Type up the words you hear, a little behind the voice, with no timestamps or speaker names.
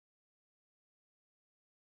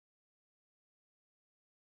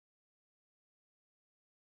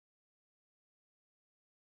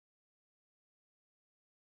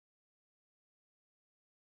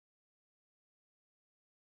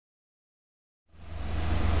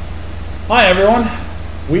Hi everyone,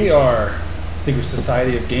 we are Secret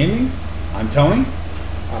Society of Gaming. I'm Tony.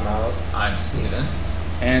 I'm Alex. I'm Steven.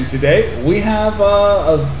 And today we have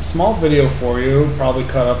a small video for you, probably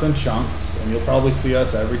cut up in chunks, and you'll probably see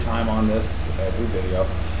us every time on this, every video.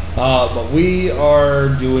 But we are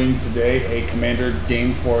doing today a Commander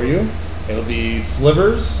game for you. It'll be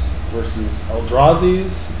Slivers versus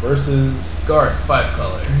Eldrazi's versus Garth,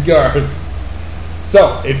 5-color. Garth.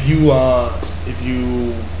 So if you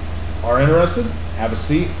are interested, have a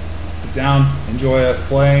seat, sit down, enjoy us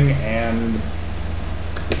playing, and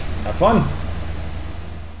have fun.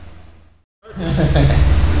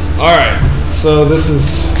 Alright, so this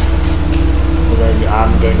is...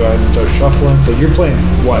 I'm going to go ahead and start shuffling. So you're playing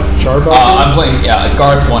what? Charbelcher? I'm playing,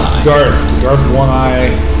 Garth One-Eye. Garth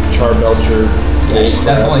One-Eye, Charbelcher. Yeah,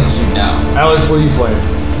 that's the only thing you know. Alex, what are you playing?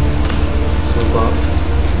 Zulblock.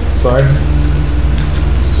 Sorry?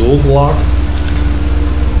 Zulblock?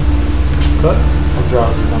 Cut?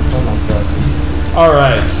 Eldrazi. I'm playing Eldrazi.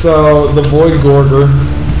 Alright, so the Void Gorger.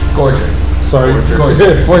 Gorger. Sorry.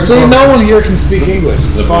 Gorger. See, no one here can speak English.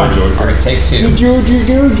 It's fine. Alright, take two.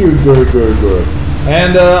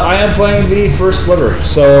 And I am playing the first Sliver.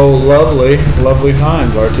 So lovely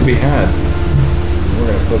times are to be had. We're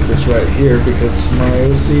going to put this right here because my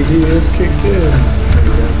OCD is kicked in.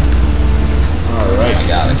 Alright. Oh my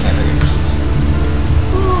god, I can't read your sheets.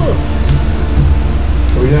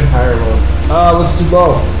 Are we doing high or low? Let's do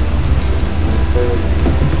low.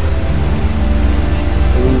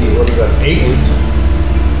 Ooh, what is that? 8?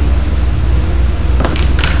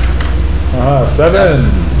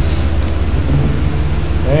 7.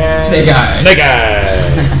 And Snake Eyes. Snake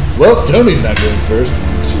Eyes. Well, Tony's not going first. 2,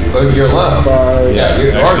 Oh, you're low. 5, Yeah,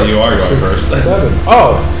 you are going first. 7.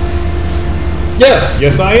 Oh!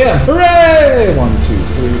 Yes, I am. Hooray! 1, 2, 3,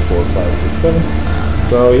 4, 5, 6, 7.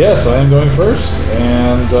 So yes, I am going first,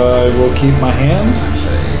 and I will keep my hand.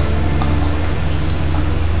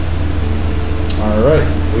 All right,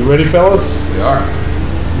 we ready, fellas? We are.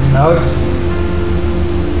 Alex?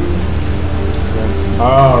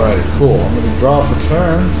 All right, cool. I'm going to draw for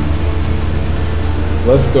turn.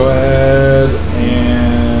 Let's go ahead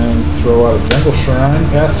and throw out a Jungle Shrine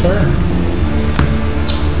past turn.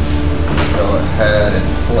 Go ahead and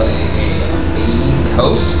play a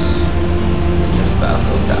Coast. Just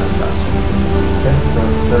Battlefield Tap past turn. Okay,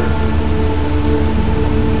 turn.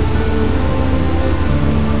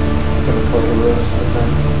 Gonna play the ruins for turn.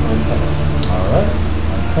 And pass. All right,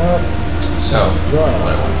 untap. So, Draw. what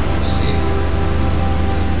I want you to see.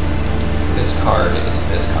 This card is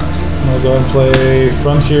this card. I'm going to go ahead and play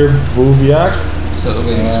Frontier Bouviac, So the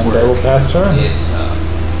way these and work I will pass turn. is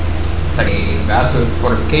technically Massive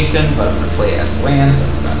Fortification, but I'm going to play it as a land, so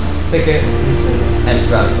it's a Massive Thicket, and just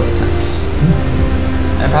Battlefield Tents.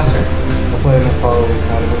 And I pass turn. I'll play in the Follow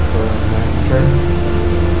Academy for 9th turn.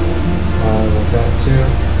 We'll tap 2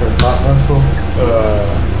 for a Thought Vessel.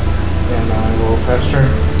 And I will pass turn.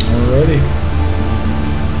 Alrighty.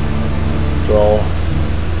 Draw.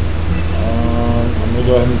 I'm going to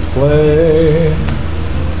go ahead and play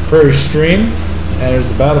Prairie Stream. Enters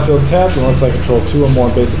the battlefield tapped unless I control 2 or more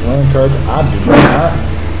basic land cards. I do not.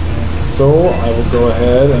 So I will go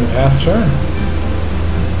ahead and pass turn.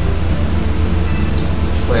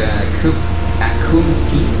 Play at Coom's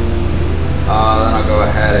Teeth. Then I'll go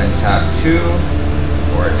ahead and tap 2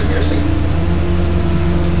 for a devious.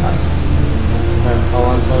 Pass. And I'll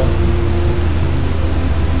untap.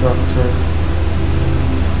 Drop turn.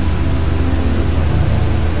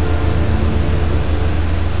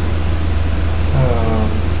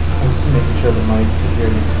 I'm just making sure the mic can hear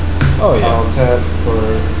me. Oh yeah. I'll tap for...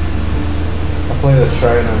 I'll play the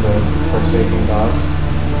Shrine of the Forsaken Gods.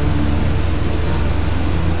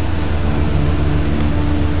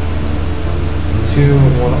 Two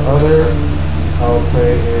and one other. I'll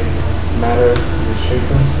play a Matter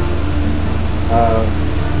Misshapen.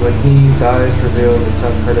 When he dies, reveals a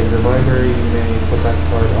top card of your library. You may put that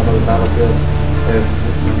card onto the battlefield if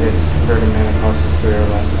its converted mana cost is 3 or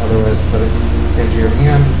less. Otherwise, put it into your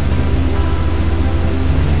hand.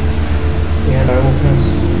 And I will pass.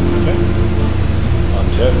 Okay.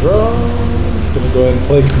 Untap draw. Gonna go ahead and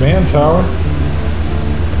play Command Tower.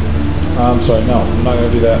 I'm sorry, no, I'm not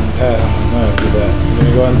gonna do that. I'm not gonna do that. I'm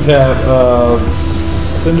gonna go ahead and tap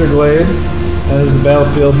Cinderglade. Enters the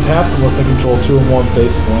battlefield tapped unless I control 2 or more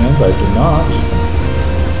basic lands. I do not.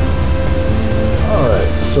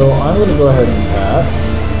 Alright, so I'm gonna go ahead and tap.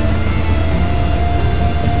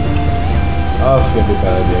 Oh, this is gonna be a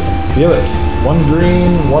bad idea. Feel it. 1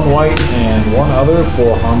 green, 1 white, and 1 other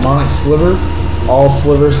for Harmonic Sliver. All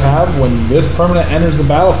Slivers have, when this permanent enters the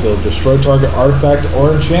battlefield, destroy target artifact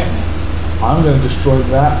or enchantment. I'm going to destroy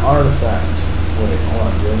that artifact. Wait, hold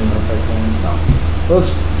on. Do you have any artifact points? No.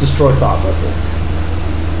 Let's destroy Thought Vessel.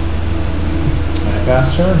 And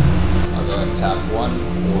pass turn. I'll go ahead and tap 1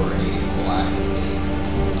 for a black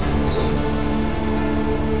and a blue.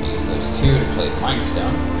 Use those 2 to play Mind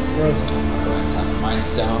Stone. Gross. I'll go ahead and tap Mind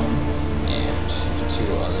Stone and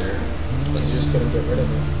 2 other. You're just gonna get rid of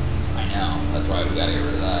it. I know, that's why we gotta get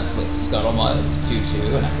rid of that. Play Scuttlebutt, it's 2/2,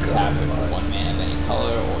 and I can tap it for 1 mana of any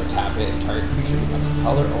color, or tap it and target creature becomes the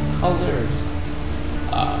color or colors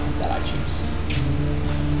that I choose.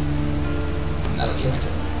 And that'll be my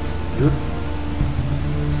turn.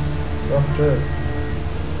 Rough turn.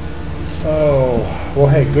 Oh, well,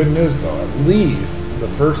 hey, good news though. At least the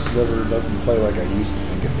first Sliver doesn't play like I used to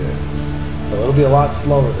think it did. So it'll be a lot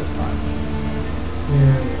slower this time.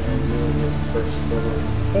 Yeah, first Sliver.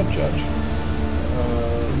 Don't judge.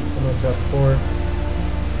 I'm gonna tap 4 to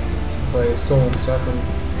play Solemn Sacrament.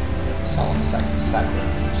 Solemn Sacrament.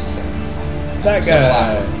 That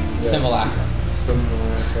guy. Simulacrum.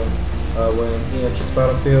 Simulacrum. When he enters the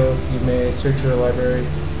battlefield, you may search your library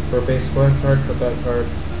for a basic land card, put that card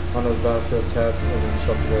onto the battlefield tab, and then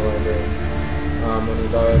shuffle your library. When he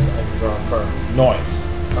dies, I can draw a card. Nice.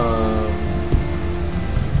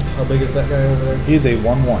 How big is that guy over there? He's a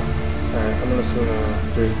 1/1. Alright, I'm gonna swing a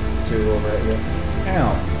 3-2 over at you.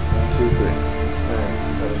 Ow. 1, 2, 3. Alright,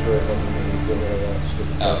 I was really hoping that you'd get rid of that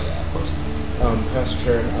stupid Oh card. yeah, of course. Past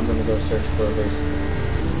turn, I'm gonna go search for a basic.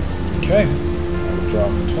 Okay. I'll draw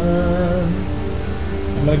for turn.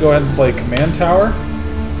 I'm going to go ahead and play Command Tower.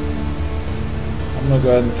 I'm going to go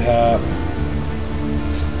ahead and tap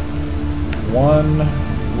 1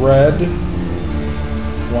 red,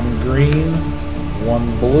 1 green,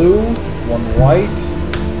 1 blue, 1 white,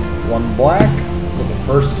 1 black with the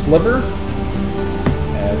first Sliver.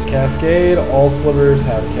 As Cascade, all Slivers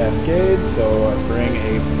have Cascade, so I bring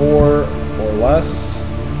a 4 or less.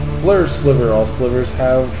 Blur Sliver, all Slivers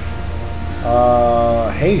have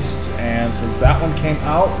haste, and since that one came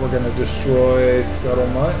out, we're going to destroy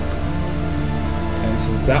Scuttlebutt. And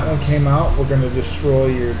since that one came out, we're going to destroy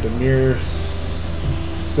your Dimir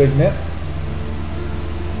Signet.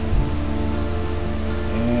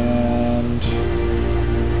 And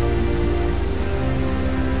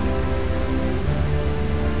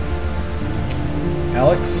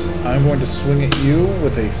Alex, I'm going to swing at you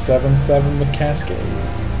with a 7/7 with Cascade.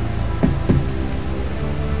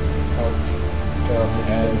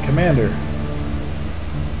 And Commander.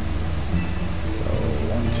 So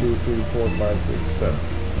 1, 2, 3, 4, 5, 6, 7.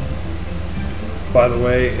 By the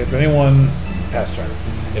way, if anyone pass turn.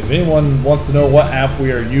 If anyone wants to know what app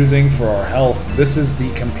we are using for our health, this is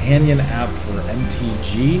the companion app for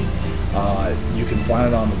MTG. You can find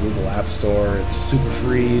it on the Google App Store. It's super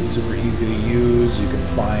free, it's super easy to use. You can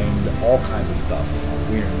find all kinds of stuff.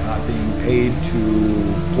 We are not being paid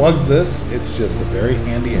to plug this. It's just a very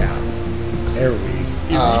handy app. Airwaves.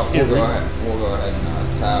 We'll go ahead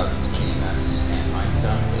and tap Bikini Mess and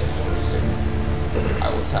Mindstone for the Force Signet. I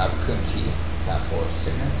will tap Kunti, tap Force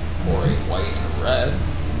Signet for a white and a red.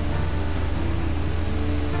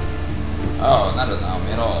 Oh, and that doesn't help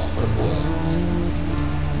me at all. What a fool.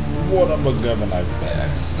 What am I gonna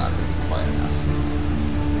Yeah, it's not going to be quite enough.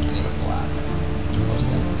 I need a black. Most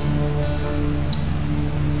definitely.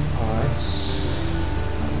 Alright.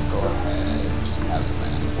 Go ahead and just have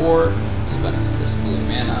something on the board. Spend this blue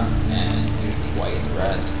mana and use the white and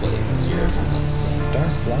red to play the 0 template scenes. Dark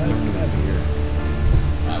flies, get out of here.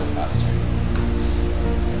 I will pass turn.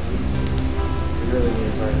 You really need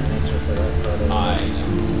to find an answer for that card. I know.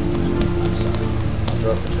 I'm sorry. I'll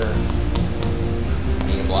draw for turn. I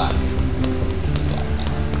need a black. Black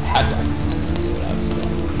mana. I had black mana. I knew what I was saying.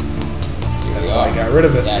 Here That's we why are. I got rid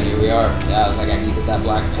of it. Yeah, here we are. Yeah, I was like, I needed that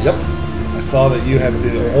black mana. Yep. I saw that you had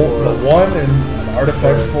the one in an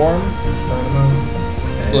artifact form.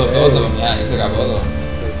 Look, both of them. Yeah, you took out both of them.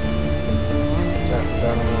 Tap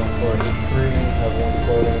Dynamo for a 3, have 1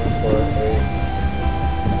 floating for a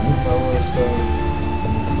Power Stone.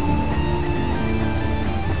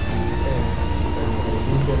 And then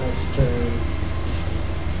we'll go next turn.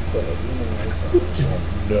 But you know, it's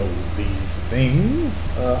Don't know these things.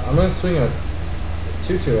 I'm gonna swing a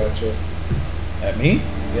 2/2 at you. At me?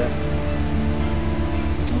 Yeah.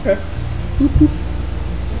 Okay.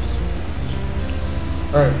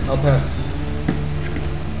 Alright, I'll pass.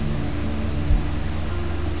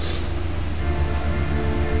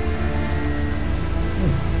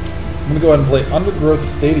 I'm gonna go ahead and play Undergrowth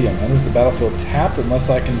Stadium. Enters the battlefield tapped unless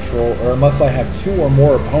I control, or unless I have 2 or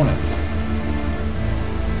more opponents.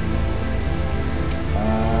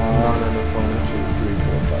 Not an opponent. 2, 3,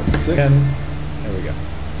 4, 5, 6. 10. There we go.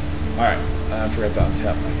 Alright. forgot to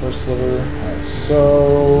untap my first sliver. Alright,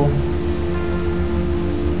 so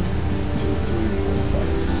 2, 3,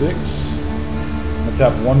 4, 5, 6. I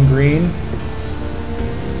tap 1 green,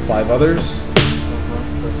 5 others.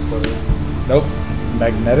 First sliver. Nope.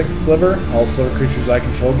 Magnetic Sliver. All sliver creatures I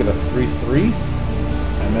control get a 3/3.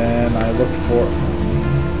 And then I look for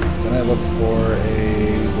a.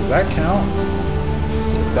 Does that count?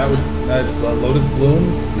 That's a Lotus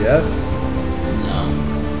Bloom. Yes. No.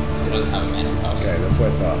 It doesn't have a mana cost. Okay, that's what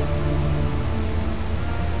I thought.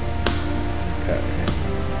 Okay.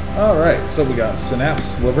 All right. So we got Synapse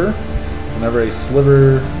Sliver. Whenever a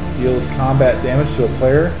sliver deals combat damage to a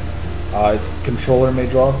player, its controller may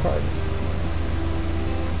draw a card.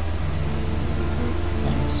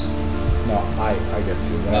 No, I get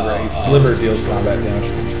to. Whenever a sliver deals combat damage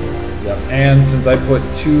to controller. Yep. And since I put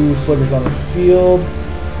 2 slivers on the field,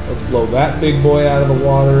 let's blow that big boy out of the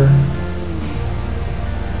water.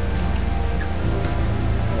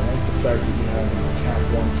 I like the fact that you have tap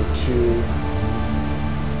 1 for 2.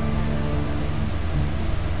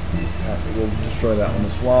 We'll destroy that one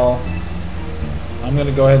as well. I'm going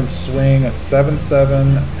to go ahead and swing a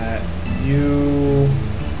 7/7 at you,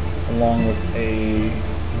 along with a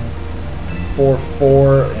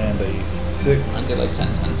 4/4 and a 6. I did like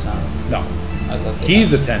 10/10 sound. No, I thought he's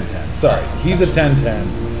the 10/10. Sorry, he's a 10/10.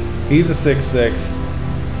 He's a 6/6,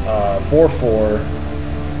 4/4,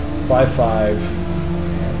 5/5,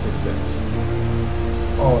 and 6/6.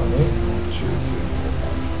 All at me? 1, 2, 3,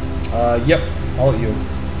 4, 5. Yep, all at you.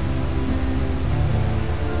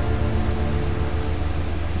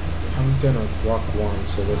 I'm gonna block 1,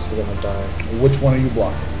 so this is gonna die. Which one are you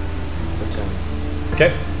blocking? The 10.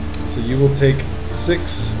 Okay, so you will take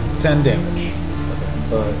 6, 10 damage. Okay.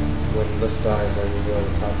 But when this dies, I reveal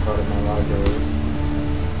the top card of my library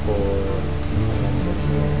for my next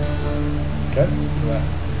here. Okay. Yeah.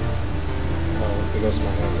 It goes to my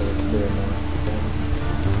hand because it's 3 or more. Okay.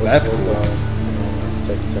 That's will cool. die, and I'll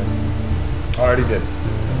take 10. Already did.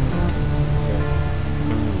 Okay.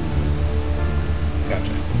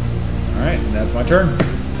 Gotcha. Alright, and that's my turn.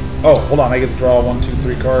 Oh, hold on, I get to draw 1, 2,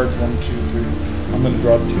 3 cards. 1, 2, 3. I'm gonna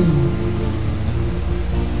draw 2.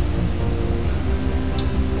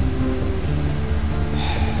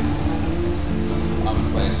 I'm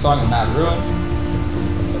gonna play a Song of Mad Ruin. And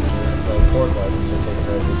then you're gonna play 4 cards, so take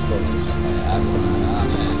care of these slivers. I'm gonna add 1 on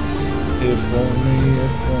it. If only.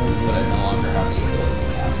 But I no longer have the ability to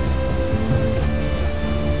cast them.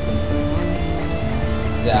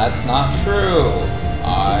 That's not true.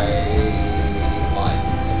 I lied.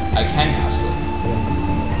 I can cast them.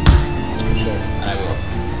 Sure. And I will.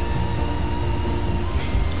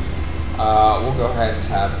 We'll go ahead and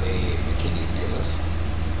have a McKinney Mesa.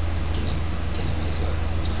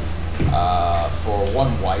 For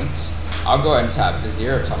 1 white, I'll go ahead and tap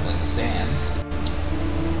Vizier of Tumbling Sands.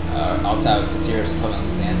 I'll tap Vizier of Tumbling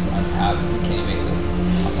Sands, untap McKinney Mesa.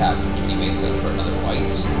 I'll tap McKinney Mesa for another white.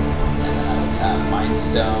 And then I will tap Mind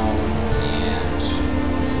Stone and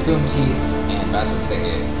Coon Teeth and Basement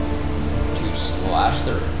Thicket to slash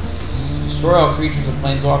the roots. Destroy all creatures and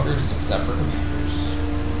planeswalkers except for commanders.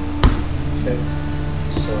 Okay.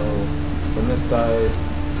 So when this dies,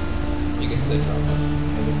 You get to play draw card.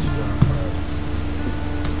 I get to draw a card.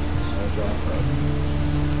 So I draw a card.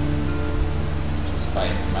 Just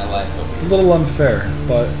fight my life over. It's a little unfair,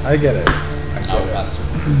 but I get it. And I'll pass through.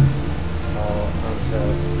 I'll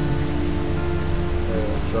untap.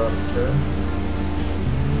 Draw a turn.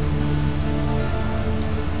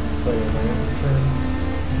 Play a land turn.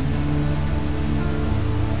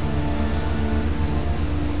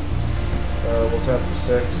 We'll tap for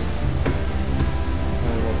 6.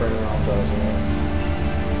 And we'll bring in Eldrazi away.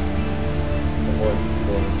 Avoid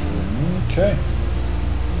going Okay.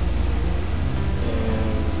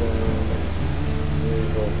 And then we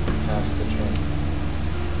will pass the turn.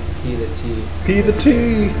 P the T. P the T.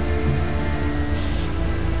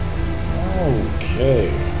 Okay.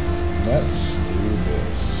 Let's do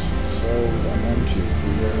this. So 1, 2, 3,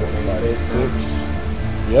 4, 5, 6.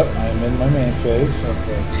 Yep, I'm in my main phase.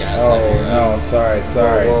 Okay. Oh no, I'm sorry.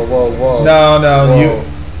 Whoa, whoa, whoa. No, Whoa. you.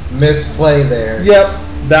 Misplay there. Yep,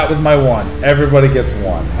 that was my 1. Everybody gets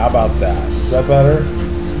 1. How about that? Is that better?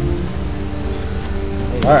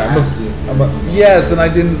 All right. Yes, and I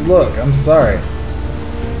didn't look. I'm sorry.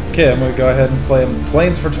 Okay, I'm gonna go ahead and play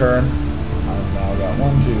planes for turn. I've now got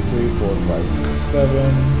 1, 2, 3, 4, 5, 6,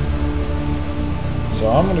 7. So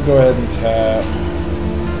I'm gonna go ahead and tap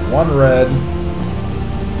 1 red.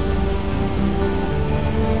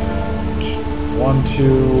 1,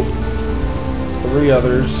 2, 3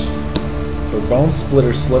 others. For Bone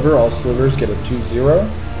Splitter Sliver, all slivers get a 2/0.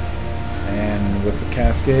 And And with the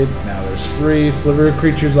cascade, now there's 3 Sliver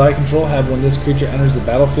creatures I control have when this creature enters the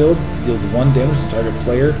battlefield, deals 1 damage to target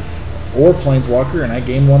player or planeswalker, and I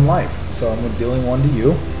gain 1 life. So I'm dealing 1 to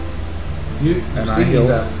you. You And see I heal. he's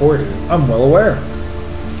at 40. I'm well aware.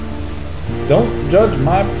 Don't judge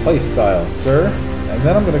my playstyle, sir. And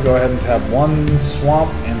then I'm going to go ahead and tap 1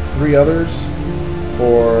 swamp and 3 others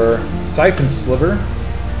for Siphon Sliver.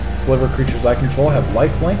 Sliver creatures I control have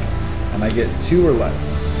lifelink, and I get 2 or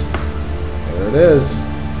less. There it is.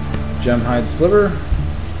 Gemhide Sliver.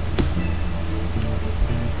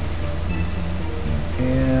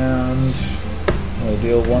 And I'll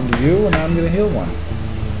deal 1 to you, and I'm going to heal 1.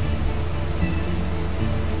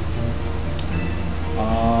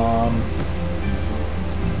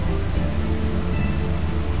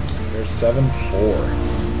 There's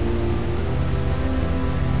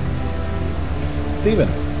 7-4. Steven,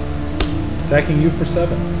 attacking you for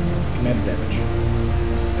 7. Commander damage.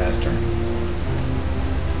 Pass turn.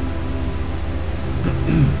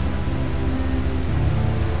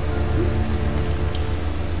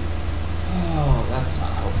 Oh, that's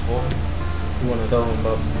not helpful. You want to tell him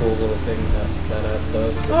about the cool little thing that app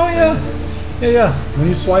does? Oh, yeah. Yeah. When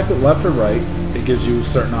you swipe it left or right, it gives you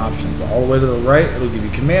certain options. All the way to the right, it'll give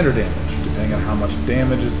you commander damage. Depending on how much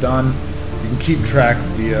damage is done, you can keep track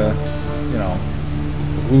via, you know,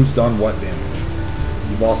 who's done what damage.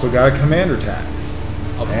 You've also got commander tags.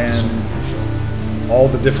 And all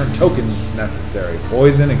the different tokens necessary.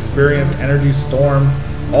 Poison, experience, energy, storm,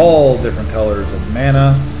 all different colors of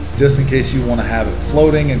mana, just in case you want to have it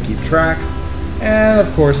floating and keep track. And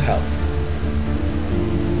of course, health.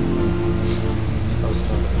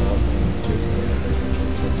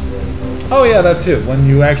 Oh yeah, that too. When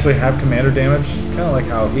you actually have commander damage, kind of like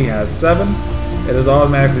how he has 7, it is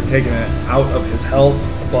automatically taking it out of his health,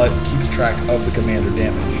 but keeps track of the commander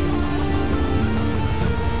damage.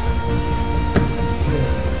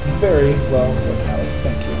 Very well put, Alex.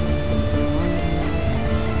 Thank you.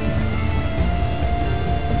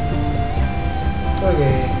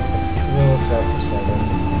 Okay, we'll tap for 7.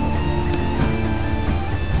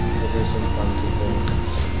 We'll do some fancy things.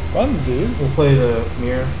 Funsies. We'll play the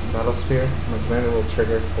Mirror Battlesphere. My commander will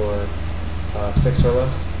trigger for 6 or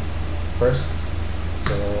less first.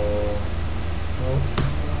 So, nope.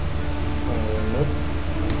 Nope.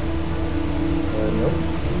 Nope. Nope.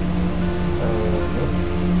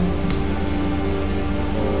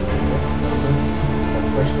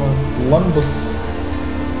 First one. Lumbus.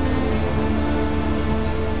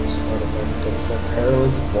 Start up and take a second.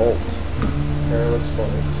 Perilous Vault. Perilous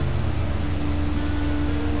Vault.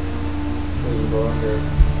 There's a go here.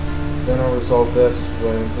 Then I'll resolve this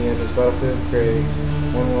when he enters battlefield. Create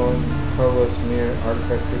 1/1 colorless mirror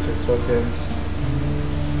artifact creature tokens.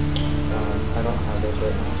 I don't have those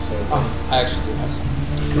right now, so. Oh, I actually do have some.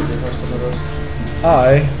 Do you have some of those?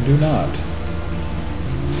 I do not.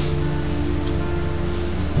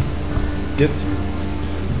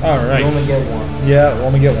 Alright. You only get 1. Yeah, we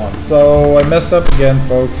only get 1. So I messed up again,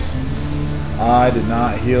 folks. I did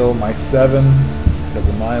not heal my 7 because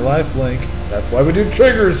of my lifelink. That's why we do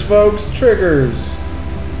triggers, folks. Triggers.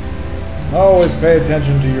 Always pay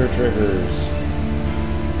attention to your triggers.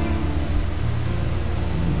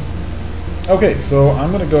 Okay, so I'm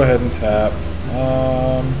going to go ahead and tap.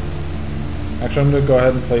 Actually, I'm going to go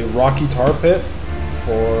ahead and play Rocky Tar Pit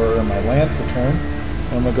for my land for turn.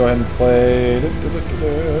 I'm going to go ahead and play. I'm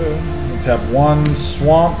going to tap 1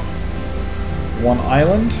 swamp, 1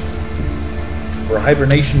 island for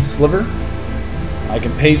Hibernation Sliver. I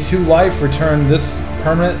can pay 2 life, return this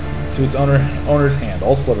permanent to its owner's hand.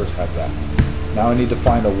 All Slivers have that. Now I need to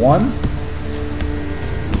find a 1.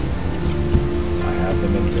 I have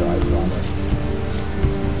them in here, I promise.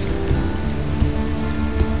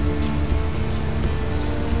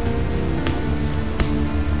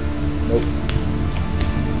 Nope.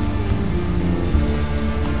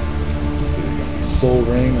 Let's see, we got a Soul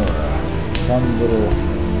Ring or a fun little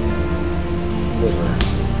Sliver.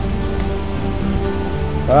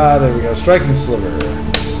 Ah, there we go. Striking Sliver.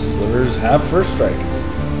 Slivers have first strike.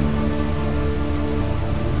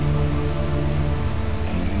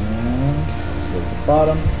 And let's go to the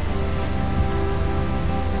bottom.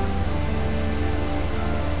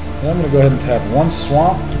 And I'm going to go ahead and tap 1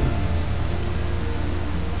 swamp.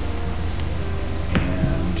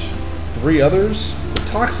 And 3 others. The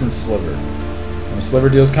Toxin Sliver. When a Sliver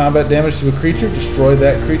deals combat damage to a creature, destroy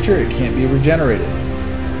that creature. It can't be regenerated.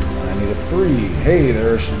 I need a 3. Hey,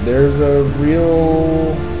 there's a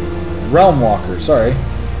real Realm Walker. Sorry.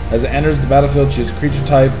 As it enters the battlefield, choose a creature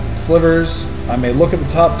type. Slivers. I may look at the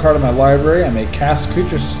top card of my library. I may cast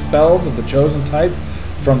creature spells of the chosen type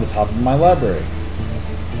from the top of my library.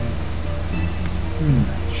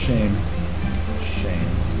 Shame. Shame.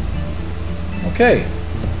 Okay.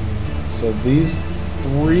 So these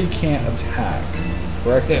 3 can't attack,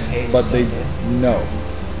 correct? But they no.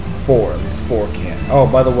 4. These 4 can't. Oh,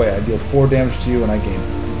 by the way, I deal 4 damage to you and I gain.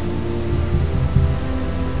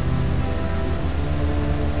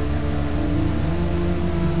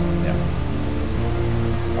 Yeah.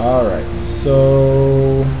 All right.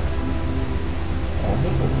 So.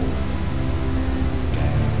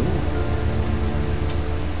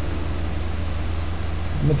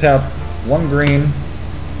 I'm gonna tap 1 green.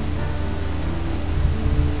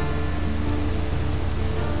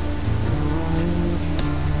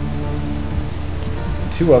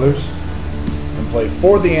 And 2 others. And play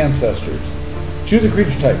For the Ancestors. Choose a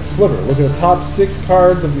creature type. Sliver. Look at the top 6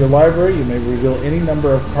 cards of your library. You may reveal any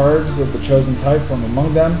number of cards of the chosen type from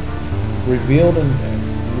among them. Revealed and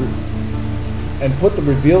put the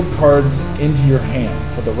revealed cards into your hand.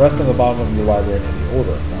 Put the rest on the bottom of your library in the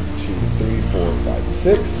order. 1, 2, 3, 4, 5,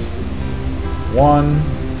 6. 1,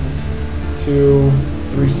 2,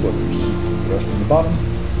 3 slivers. The rest on the bottom.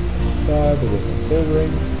 Inside, there was my soul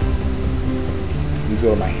ring. These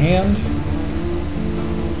go to my hand.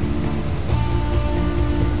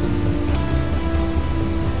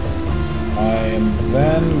 I am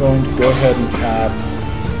then going to go ahead and tap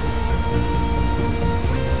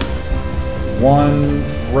 1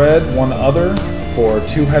 red, 1 other for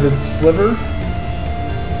 2-headed sliver.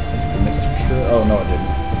 Oh, no, it didn't.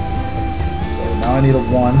 So now I need a 1.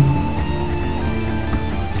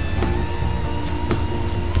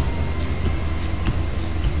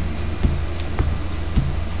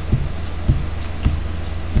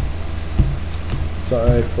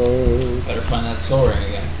 Sorry, folks. Better find that soul ring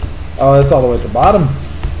again. Oh, that's all the way at the bottom.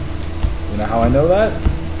 You know how I know that?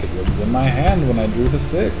 Because it was in my hand when I drew the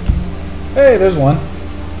 6. Hey, there's 1.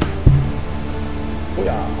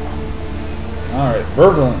 Yeah. Alright,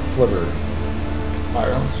 Virulent Sliver.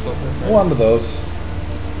 Virulent Sliver? Right? One of those.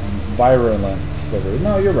 Virulent Sliver.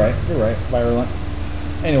 No, you're right. You're right. Virulent.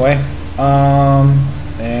 Anyway,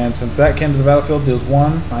 and since that came to the battlefield, deals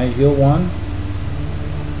 1. I heal 1. And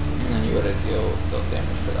then you gotta deal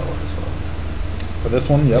damage for that one as well. For this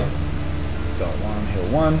one, yep. Dealt 1, heal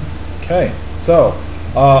 1. Okay, so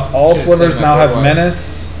all slivers now have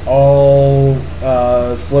menace. All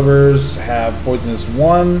slivers have poisonous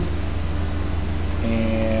 1.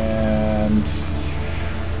 And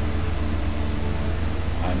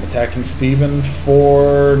I'm attacking Steven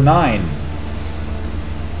for 9.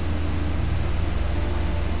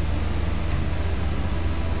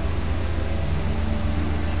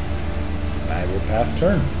 And I will pass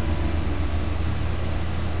turn.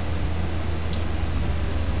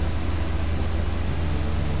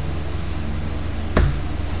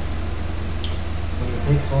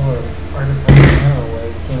 Takes all our artifacts now away.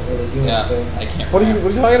 You can't really do anything. I can't. What are you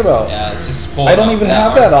talking about? Yeah, just pull. I don't even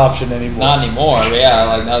have that option anymore. Not anymore. Yeah,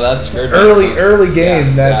 like no, that screwed me. Early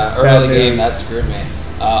game. Yeah, early game. That screwed me.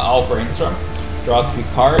 I'll brainstorm. Draw 3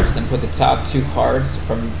 cards, then put the top 2 cards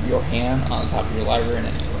from your hand on the top of your library in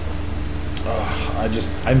any order.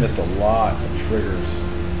 I missed a lot of triggers.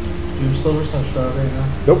 Do your slivers have shroud right now?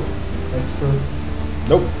 Nope. Expert?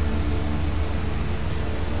 Nope.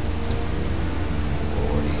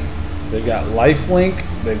 They've got lifelink,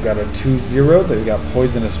 they've got a 2/0, they've got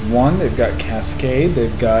poisonous 1, they've got cascade,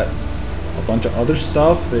 they've got a bunch of other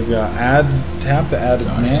stuff, they've got tap to add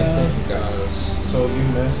mana. So you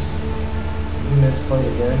missed play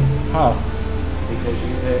again? How? Because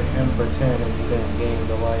you hit him for 10 and you didn't gain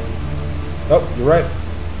the life. Oh, you're right.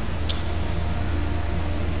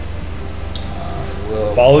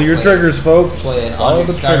 Follow your triggers, folks. Follow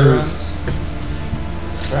the triggers.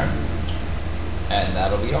 Right. And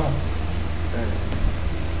that'll be all.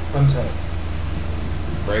 Untap.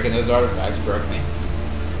 Breaking those artifacts broke me.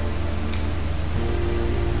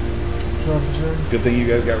 Draw for turn. It's a good thing you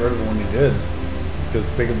guys got rid of it when you did. Because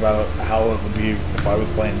think about how it would be if I was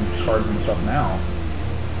playing cards and stuff now.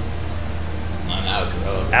 Well, now it's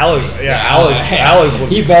irrelevant. Alex would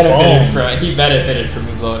he benefited from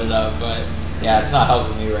me blowing it up, but yeah, it's not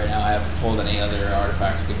helping me right now. I haven't pulled any other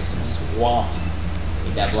artifacts. Give me some swamp.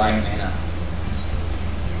 Need that black mana.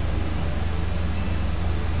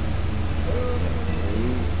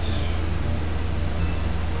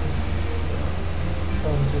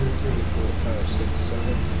 1, 2, 3, 4, 5, 6,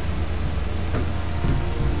 7.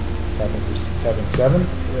 Tapping 7?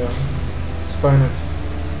 Yeah. Spine of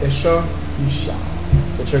Isha.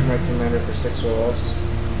 We'll check my commander for 6 or less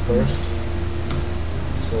first.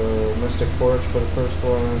 So Mystic Forge for the first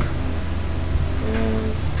one.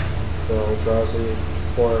 And the Eldrazi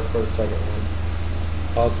 4 for the second one.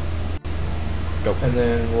 Pause. Go. And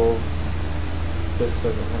then we'll this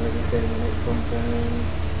doesn't have anything when it comes in.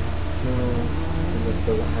 No, and this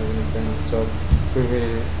doesn't have anything. So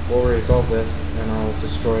we'll resolve this, and I'll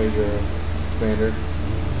destroy your commander.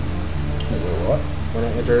 What? When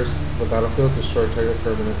it enters the battlefield, destroy target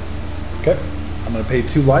permanent. Okay. I'm going to pay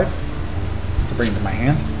 2 life to bring it to my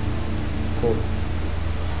hand. Cool.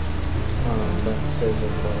 That stays on the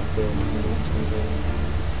battlefield when it comes in.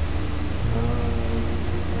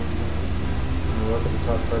 Look at the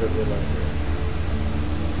top part of your library.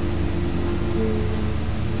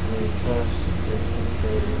 Cast, I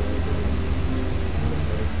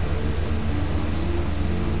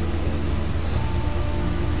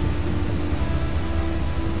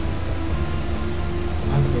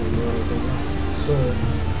can't do anything else. So,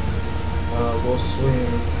 we'll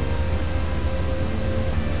swing.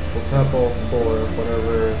 We'll tap all 4.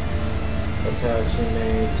 Whatever attacks you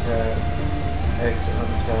may tap X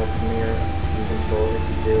untap mirror you control. If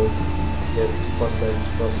you do, gets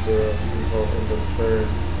 +X/+0 until end of turn.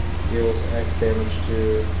 Deals X damage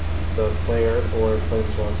to the player or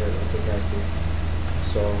planeswalker that's attacking.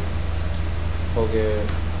 So he'll get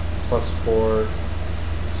 +4.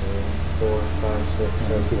 So 4, 5, 6,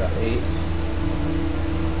 7, 8.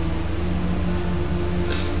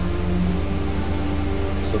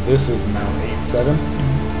 So this is now 8/7.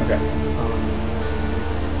 Okay.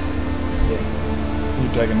 Yeah. You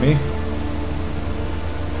taking me?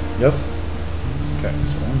 Yes? Okay,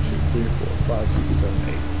 so 1, 2, 3, 4, 5, 6, 7,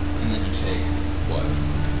 8. And then you take what?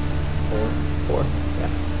 4.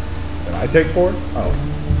 Yeah. Then I take 4? Oh.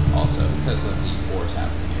 Also, because of the 4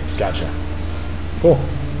 tap here. Gotcha. Cool.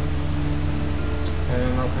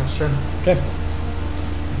 And I'll pass turn. Okay.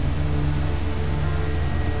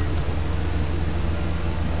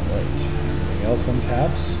 Alright. Anything else on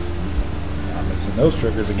tabs? I'm missing those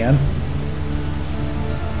triggers again.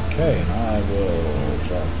 Okay, I will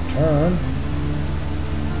drop the turn.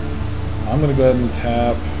 I'm going to go ahead and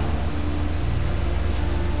tap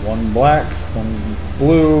 1 black, 1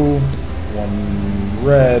 blue, 1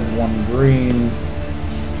 red, 1 green,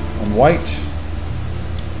 1 white.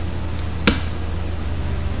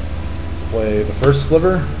 To play the first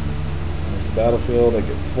sliver. There's the battlefield, I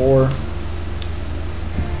get 4. If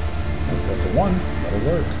that's a 1, that'll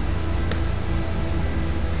work.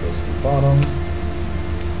 Goes to the bottom.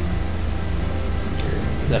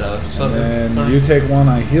 Is that a sliver? And then you take 1,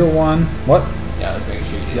 I heal 1. What? Yeah, I was making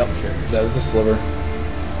sure you did. Yep, Sure. that is the sliver.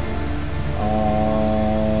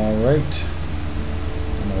 Alright.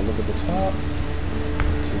 I'm going to look at the top.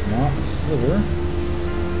 It is not a sliver.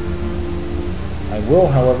 I will,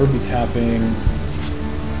 however, be tapping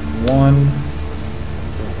 1,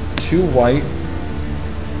 2 white,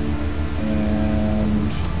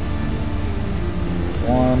 and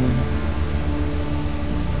 1,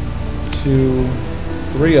 2,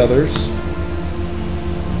 3 others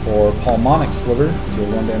for Pulmonic Sliver. Deal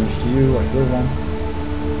 1 damage to you, I heal 1.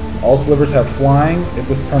 All slivers have flying. If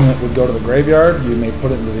this permanent would go to the graveyard, you may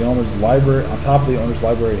put it into the owner's library, on top of the owner's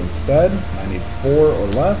library instead. I need 4 or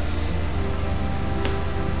less.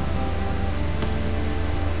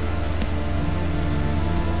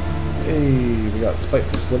 Hey, we got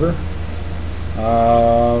Spiteful Sliver.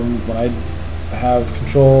 When I have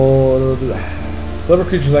control, Sliver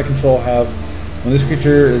creatures I control have, when this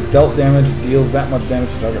creature is dealt damage, it deals that much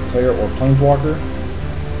damage to target player or planeswalker.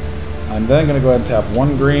 I'm then going to go ahead and tap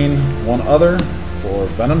 1 green, 1 other for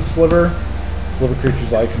Venom Sliver. Sliver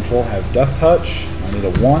creatures I control have Death Touch. I need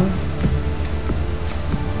a 1. I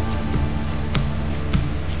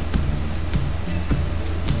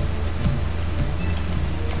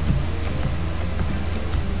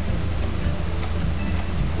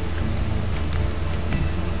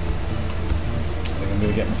think I'm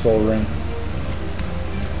going to get my Soul Ring.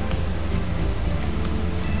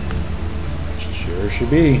 Sure should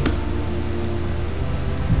be.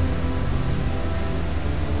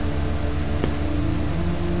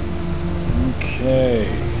 Okay,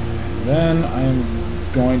 then I'm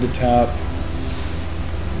going to tap,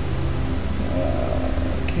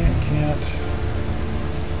 can't.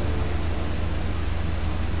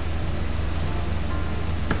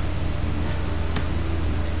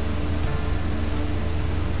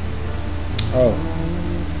 Oh,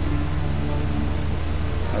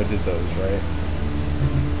 I did those, right?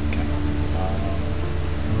 Okay.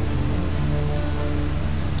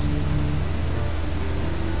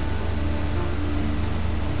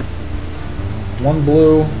 1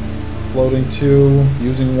 blue, floating 2,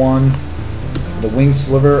 using 1. The Winged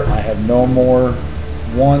Sliver, I have no more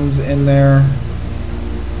 1s in there.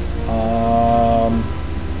 I'm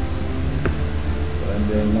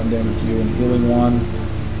doing 1 damage to you and healing 1.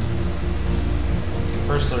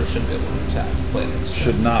 First Slur should be able to attack. Play this.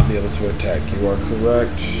 Should not be able to attack. You are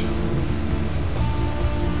correct.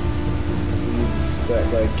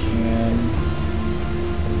 That guy can.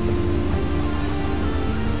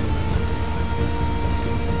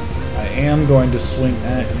 I am going to swing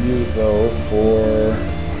at you though for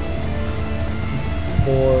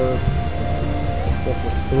 4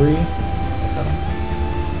 plus 3. 7.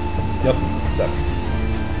 Yep, 7.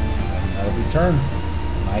 And that'll be turn.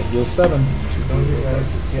 I heal 7. Don't you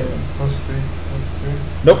guys get plus 3, plus 3?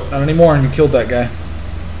 Nope, not anymore. You killed that guy.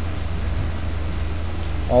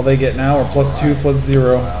 All they get now are plus 2, plus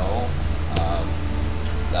 0. Well,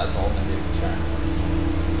 that's all going to be for turn.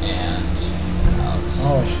 And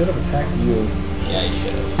Oh, I should have attacked you. yeah, you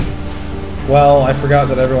should have. Well, I forgot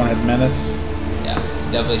that everyone had menace. Yeah,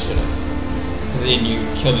 definitely should have. Because then you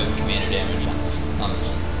killed me with commander damage on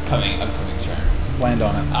this upcoming turn. Land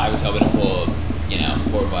on it. I was hoping to pull, you know,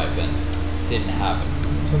 4 Vibe in. Didn't happen.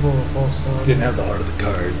 Temple of False God. Didn't have the heart of the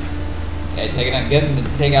cards. Yeah, getting the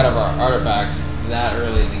take out of our artifacts that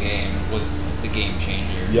early in the game was the game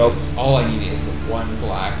changer. Yup. Because all I need is 1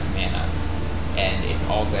 black mana, and it's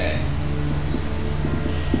all day.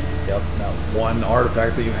 Yep. Now, 1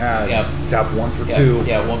 artifact that you had. Yep. Tap 1 for Yeah, 2.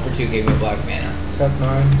 Yeah, 1 for 2 gave me black mana. Tap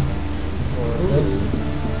 9 for this.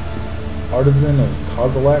 Artisan of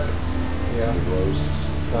Kozilek. Yeah. Gross.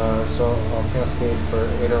 So I'll cascade for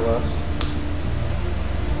 8 or less.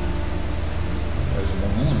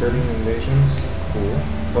 Skirting invasions. Cool.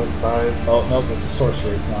 Put 5. Oh no, it's a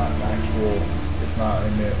sorcery. It's not an actual. It's not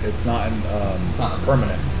in. It's not in. It's not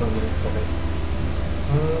permanent. Permanent. Okay.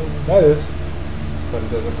 That is. But it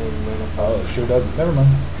doesn't move mana Oh, cost. it sure doesn't. Never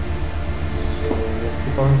mind. So we'll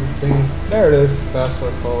keep on thinking. There it is. Fast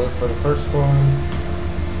Light Caller for the first one.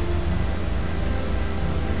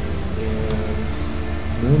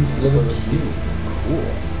 And Moon Sliver Sliver Key.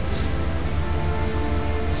 Cool.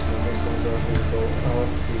 so this one doesn't go up.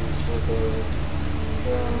 These will go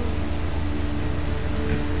down.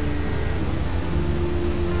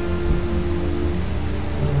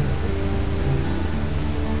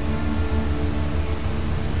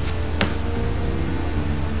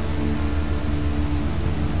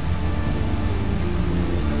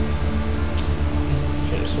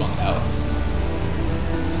 Should have swung Alex.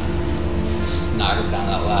 Just knock him down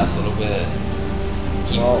that last little bit.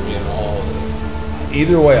 Keep Well, doing all of this.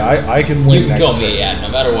 Either way, I can win. You can next kill me, turn. yeah. No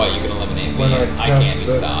matter what, you can eliminate me. When I I cast can't be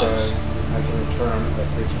this stopped. guy, I can return a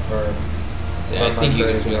creature card. So I from think my you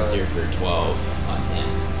can swing graveyard. through for 12 on him.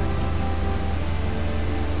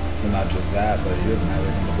 And not just that, but he doesn't have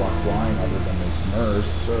anything to block flying other than his Smurs.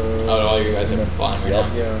 So Oh, all you guys are flying right Yep.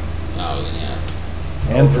 now? yeah. Oh, then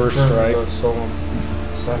yeah. And I'll first return strike. The Solemn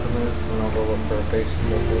Sacrament, and I'll go look for a basic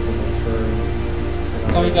build on my turn.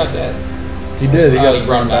 And Oh, I'll- he got that. He did. He Oh, got you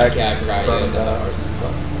brought him back. back. Yeah, I forgot you Brought had him that back. horse.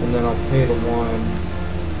 And then I'll pay the 1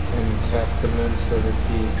 and tap the Sliver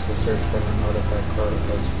Key to search for an artifact card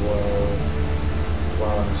as well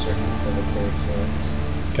while I'm searching for the basic.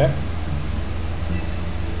 Okay.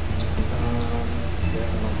 Yeah,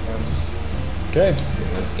 and I'll pass. Okay.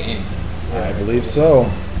 That's game. I believe so,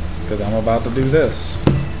 because I'm about to do this.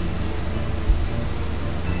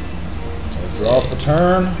 So draw off the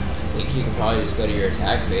turn. I think you can probably just go to your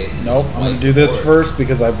attack phase. And Nope, just I'm gonna wipe do the this board. first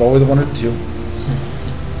because I've always wanted to.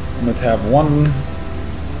 I'm gonna tap 1,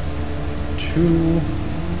 2,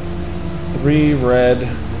 3 red,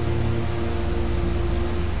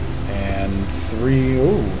 and 3.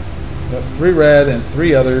 Ooh, yep, 3 red and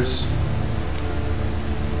 3 others.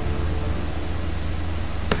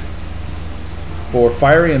 For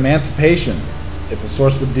Fiery Emancipation. If a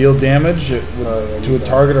source would deal damage it would, to a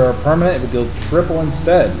target or a permanent, it would deal triple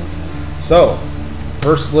instead. So,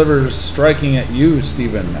 first Slivers striking at you,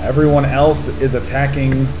 Steven. Everyone else is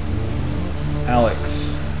attacking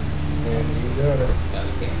Alex. And you got it. Yeah,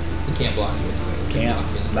 this game. He can't block you. He Can't.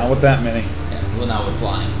 block you. Not with that many. Yeah, well, not with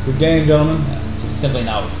flying. Good game, gentlemen. Yeah, it's simply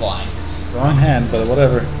not with flying. Wrong hand, but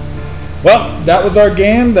whatever. Well, that was our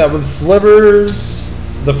game. That was Slivers.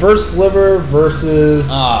 The first Sliver versus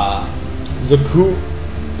Zaku,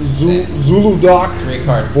 Zulu Doc, 3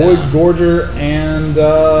 cards Void down. Gorger, and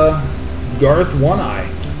Garth One-Eye.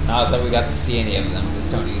 Not that we got to see any of them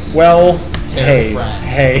because Tony's Well, his terrible friend.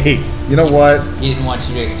 hey, you know what? He didn't want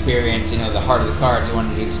you to experience, you know, the heart of the cards. He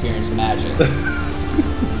wanted you to experience magic.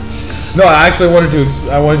 No, I actually wanted to.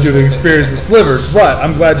 I wanted you to experience the Slivers, but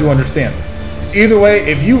I'm glad you understand. Either way,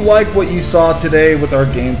 if you like what you saw today with our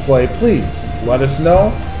gameplay, please let us know.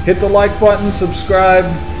 Hit the like button, subscribe.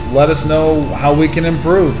 Let us know how we can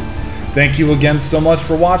improve. Thank you again so much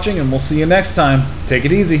for watching, and we'll see you next time. Take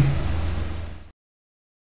it easy.